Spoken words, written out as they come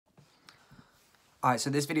Alright,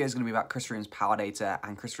 so this video is going to be about Chris Froome's power data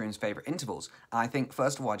and Chris Froome's favourite intervals. And I think,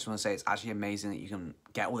 first of all, I just want to say it's actually amazing that you can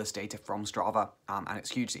get all this data from Strava, and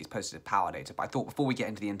it's huge that he's posted power data. But I thought before we get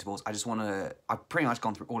into the intervals, I've pretty much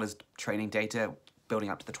gone through all his training data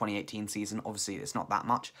building up to the 2018 season. Obviously, it's not that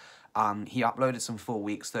much. He uploaded some 4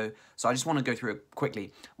 weeks though, so I just want to go through it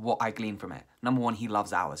quickly, what I gleaned from it. Number one, he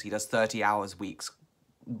loves hours. He does 30 hours weeks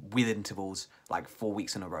with intervals, like 4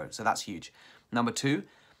 weeks in a row, so that's huge. Number two,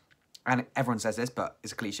 and everyone says this, but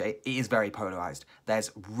it's a cliche, it is very polarized. There's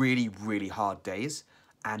really, really hard days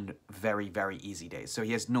and very, very easy days. So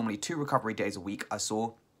he has normally 2 recovery days a week, I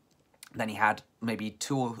saw. Then he had maybe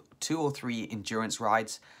two or three endurance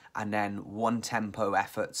rides, and then 1 tempo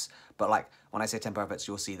efforts. But like, when I say tempo efforts,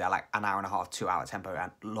 you'll see they're like an hour and a half, 2-hour tempo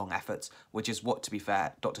and long efforts, which is what, to be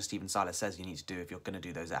fair, Dr. Stephen Silas says you need to do if you're going to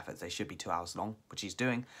do those efforts. They should be 2 hours long, which he's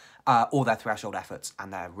doing, or their threshold efforts,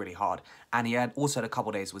 and they're really hard. And he had also had a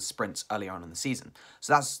couple days with sprints earlier on in the season.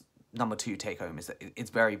 So that's number 2 take home, is that it's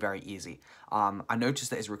very, very easy. I noticed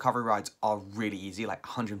that his recovery rides are really easy, like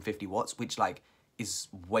 150 watts, which like is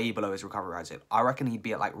way below his recovery rides. I reckon he'd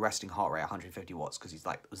be at like resting heart rate 150 watts because he's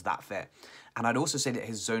like was that fit. And I'd also say that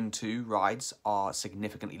his zone 2 rides are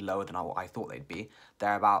significantly lower than what I thought they'd be.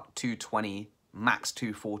 They're about 220, max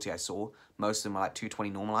 240 I saw. Most of them are like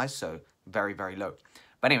 220 normalized, so very, very low.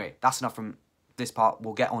 But anyway, that's enough from this part.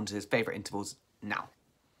 We'll get on to his favorite intervals now.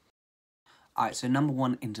 Alright, so number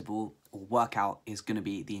 1 interval or workout is going to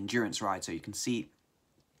be the endurance ride. So you can see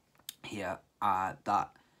here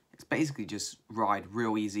that it's basically just ride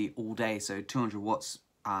real easy all day. So 200 watts,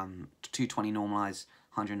 220 normalized,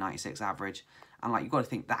 196 average. And like, you've got to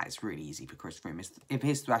think that is really easy for Chris Froome. If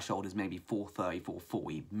his threshold is maybe 430,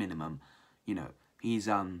 440 minimum, you know, he's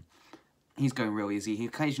going real easy. He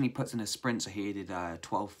occasionally puts in a sprint, so he did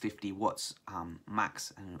 1250 watts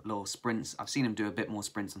max and little sprints. I've seen him do a bit more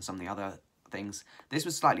sprints on some of the other things. This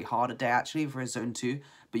was slightly harder day actually for his zone 2,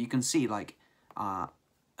 but you can see like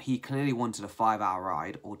he clearly wanted a 5-hour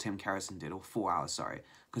ride, or Tim Kerrison did, or 4 hours, sorry,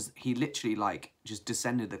 because he literally like just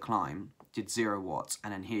descended the climb, did 0 watts,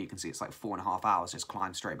 and then here you can see it's like 4.5 hours, just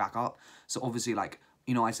climbed straight back up. So obviously, like,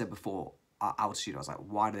 you know, I said before, altitude, I was like,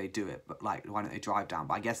 why do they do it? But like, why don't they drive down?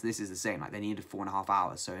 But I guess this is the same, like they needed 4.5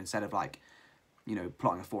 hours. So instead of like, you know,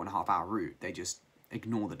 plotting a 4.5 hour route, they just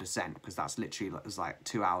ignore the descent, because that's literally, it was like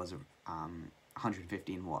 2 hours of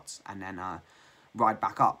 115 watts, and then ride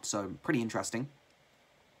back up. So pretty interesting.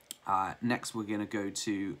 Next, we're going to go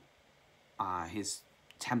to his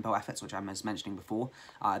tempo efforts, which I was mentioning before.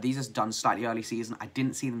 These are done slightly early season. I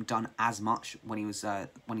didn't see them done as much when he was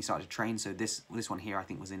when he started to train. So this one here, I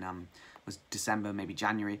think, was in was December, maybe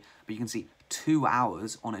January. But you can see 2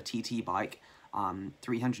 hours on a TT bike,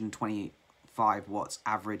 325 watts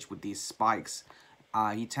average with these spikes.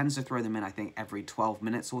 He tends to throw them in, I think, every 12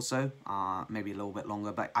 minutes or so, maybe a little bit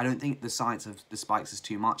longer, but I don't think the science of the spikes is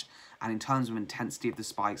too much. And in terms of intensity of the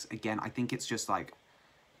spikes, again, I think it's just like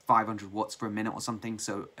 500 watts for a minute or something.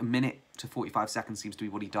 So a minute to 45 seconds seems to be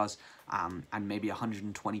what he does, and maybe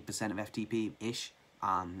 120% of FTP-ish,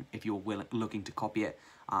 if you're looking to copy it.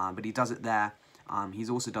 But he does it there. He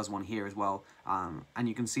also does one here as well. And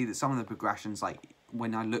you can see that some of the progressions, like,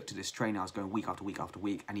 when I looked at his trainer, I was going week after week after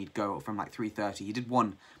week, and he'd go from like 330. He did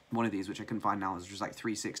one of these, which I couldn't find now, which was like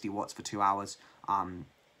 360 watts for 2 hours,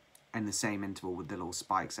 in the same interval with the little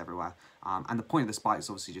spikes everywhere. And the point of the spikes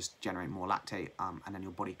obviously just generate more lactate, and then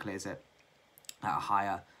your body clears it at a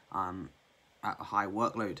higher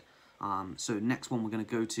workload. So next one we're going to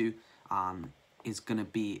go to is going to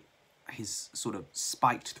be his sort of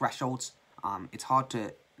spiked thresholds. It's hard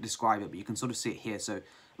to describe it, but you can sort of see it here. So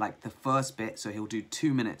like the first bit, so he'll do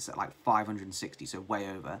 2 minutes at like 560, so way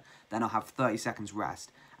over. Then I'll have 30 seconds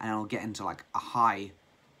rest, and then I'll get into like a high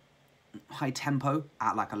tempo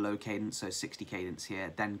at like a low cadence, so 60 cadence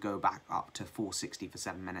here, then go back up to 460 for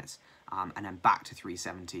 7 minutes, and then back to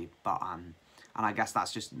 370. But and I guess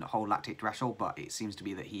that's just the whole lactate threshold, but it seems to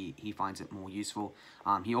be that he finds it more useful.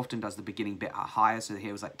 He often does the beginning bit at higher, so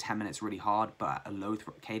here was like 10 minutes really hard, but at a low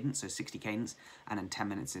cadence, so 60 cadence, and then 10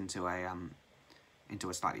 minutes into a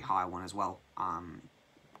slightly higher one as well.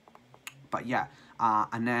 But yeah,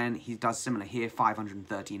 and then he does similar here,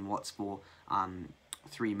 513 watts for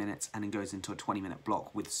 3 minutes, and then goes into a 20-minute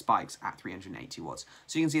block with spikes at 380 watts.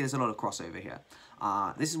 So you can see there's a lot of crossover here.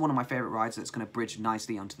 This is one of my favorite rides that's going to bridge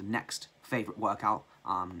nicely onto the next favorite workout.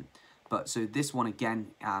 But so this one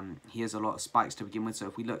again, he has a lot of spikes to begin with. So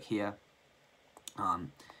if we look here,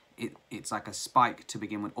 it's like a spike to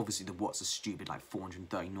begin with. Obviously the watts are stupid, like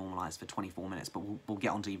 430 normalized for 24 minutes, but we'll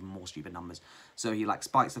get onto even more stupid numbers. So he like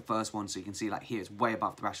spikes the first one, so you can see like here it's way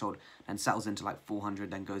above threshold, then settles into like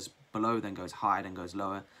 400, then goes below, then goes higher, then goes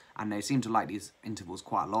lower, and they seem to like these intervals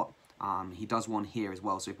quite a lot. He does one here as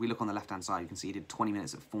well, so if we look on the left hand side, you can see he did 20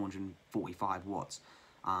 minutes at 445 watts,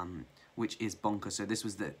 which is bonkers. So this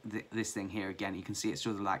was this thing here again, you can see it's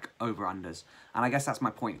sort of like over-unders, and I guess that's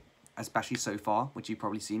my point. Especially so far, which you've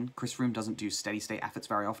probably seen, Chris Froome doesn't do steady state efforts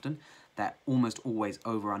very often. They're almost always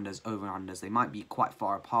over-unders. They might be quite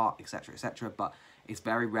far apart, etc, etc, but it's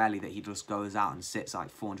very rarely that he just goes out and sits like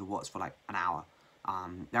 400 watts for like an hour.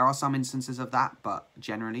 There are some instances of that, but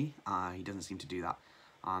generally he doesn't seem to do that.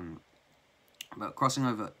 But crossing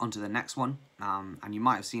over onto the next one, and you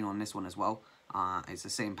might have seen on this one as well, it's the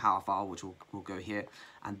same power file, which will go here,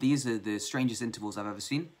 and these are the strangest intervals I've ever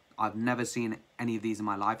seen. I've never seen any of these in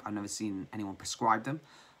my life. I've never seen anyone prescribe them.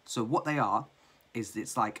 So what they are is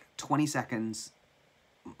it's like 20 seconds,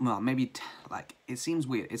 well, maybe like, it seems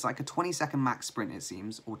weird. It's like a 20-second max sprint, it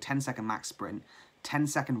seems, or 10-second max sprint,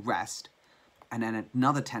 10-second rest, and then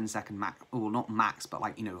another 10-second max, or not max, but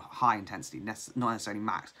like, you know, high intensity, not necessarily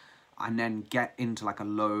max, and then get into like a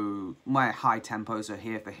low, my high tempo. So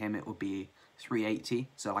here for him, it would be 380,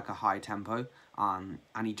 so like a high tempo, and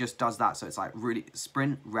he just does that. So it's like really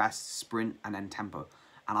sprint, rest, sprint, and then tempo.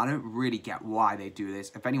 And I don't really get why they do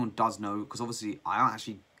this. If anyone does know, because obviously I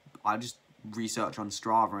just research on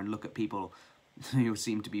Strava and look at people who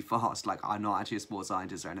seem to be fast. Like, I'm not actually a sports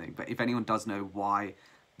scientist or anything, but if anyone does know why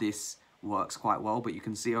this works quite well, but you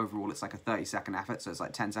can see overall it's like a 30-second effort, so it's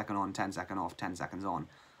like 10-second on, 10-second off, 10 seconds on.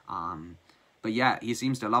 But yeah, he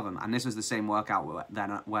seems to love them. And this was the same workout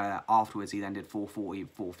where afterwards he then did 440,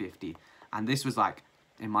 450. And this was like,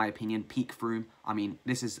 in my opinion, peak Froome. I mean,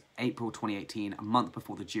 this is April 2018, a month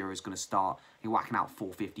before the Giro is going to start. He's whacking out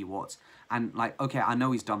 450 watts. And like, okay, I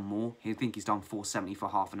know he's done more. I think he's done 470 for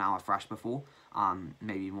half an hour fresh before,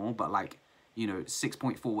 maybe more. But like, you know,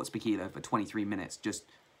 6.4 watts per kilo for 23 minutes, just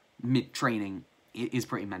mid-training, it is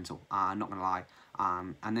pretty mental. I'm not going to lie.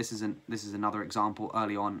 And this is another example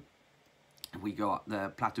early on. We got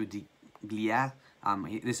the Plateau de Glières.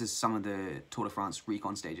 This is some of the Tour de France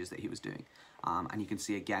recon stages that he was doing. And you can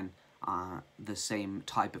see again the same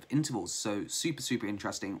type of intervals. So super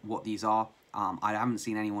interesting what these are. I haven't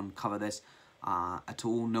seen anyone cover this at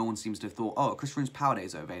all. No one seems to have thought, oh, Chris Froome's power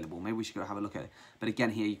days are available. Maybe we should go have a look at it. But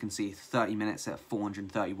again, here you can see 30 minutes at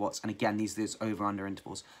 430 watts. And again, these over-under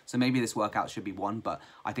intervals. So maybe this workout should be one, but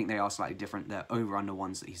I think they are slightly different. They're over-under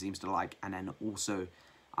ones that he seems to like. And then also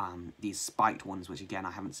these spiked ones, which again,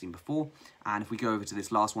 I haven't seen before. And if we go over to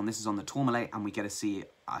this last one, this is on the Tourmalet, and we get to see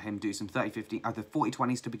him do some 30-50, the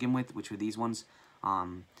 40-20s to begin with, which were these ones.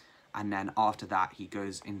 And then after that, he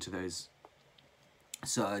goes into those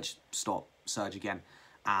surge, stop, surge again.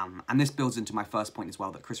 And this builds into my first point as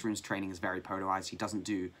well, that Chris Froome's training is very polarized. He doesn't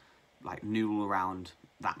do like noodle around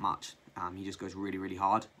that much. He just goes really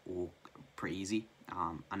hard or pretty easy.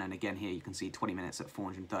 And then again here you can see 20 minutes at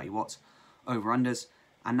 430 watts over-unders.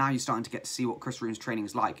 And now you're starting to get to see what Chris Froome's training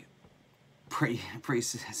is like. Pretty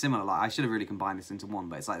similar. Like, I should have really combined this into one,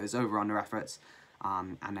 but it's like there's over-under efforts,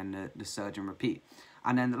 and then the surge and repeat.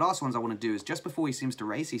 And then the last ones I want to do is just before he seems to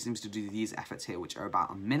race, he seems to do these efforts here, which are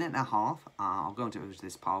about a minute and a half. I'll go into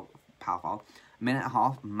this power file. A minute and a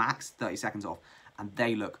half, max 30 seconds off. And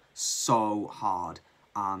they look so hard.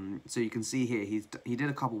 So you can see here, he did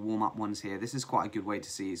a couple warm-up ones here. This is quite a good way to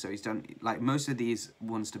see. So he's done, like most of these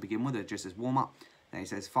ones to begin with are just as warm-up. Then he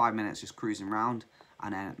says 5 minutes just cruising around.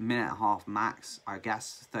 And then a minute and a half max, I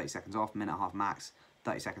guess, 30 seconds off, minute and a half max,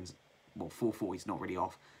 30 seconds, well, 440 is not really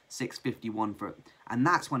off, 651 for it. And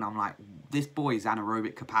that's when I'm like, this boy's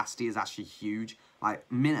anaerobic capacity is actually huge. Like,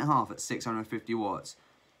 minute and a half at 650 watts,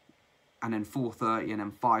 and then 430, and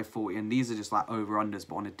then 540, and these are just like over-unders,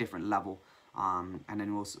 but on a different level. And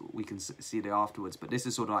then we can see the afterwards. But this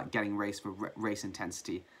is sort of like getting race for race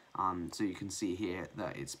intensity. So you can see here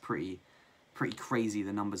that it's pretty crazy,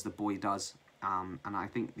 the numbers the boy does. And I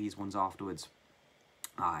think these ones afterwards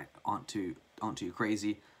aren't too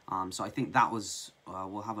crazy. So I think that was,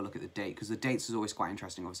 we'll have a look at the date, because the dates is always quite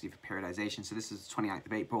interesting, obviously, for periodization. So this is the 29th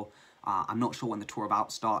of April. I'm not sure when the Tour of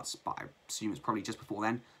Alps starts, but I assume it's probably just before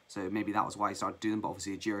then. So maybe that was why he started doing them, but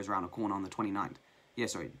obviously the Giro is around the corner on the 29th. Yeah,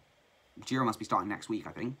 sorry, Giro must be starting next week,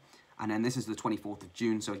 I think. And then this is the 24th of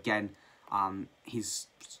June. So again, he's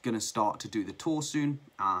going to start to do the Tour soon.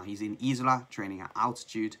 He's in Isola, training at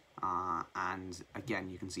altitude. And again,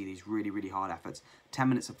 you can see these really hard efforts. 10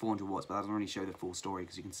 minutes at 400 watts, but that doesn't really show the full story,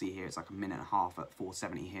 because you can see here it's like a minute and a half at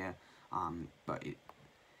 470 here. But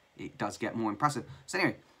it does get more impressive. So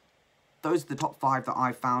anyway, those are the top 5 that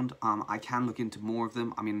I've found. I can look into more of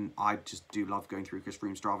them. I mean, I just do love going through Chris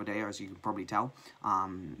Froome's Strava data, as you can probably tell.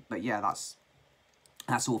 But yeah,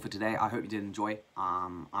 that's all for today. I hope you did enjoy.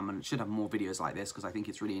 Should have more videos like this because I think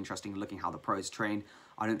it's really interesting looking how the pros train.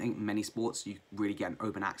 I don't think many sports you really get an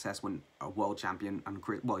open access when a world champion, and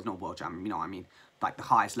well, he's not a world champion, you know what I mean, like the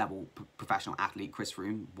highest level professional athlete, Chris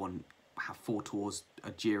Froome, have 4 tours,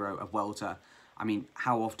 a Giro, a Vuelta. I mean,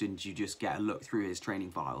 how often do you just get a look through his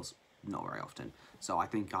training files? Not very often. So I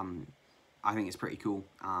think it's pretty cool,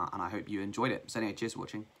 and I hope you enjoyed it. So anyway, cheers for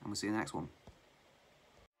watching, and we'll see you in the next one.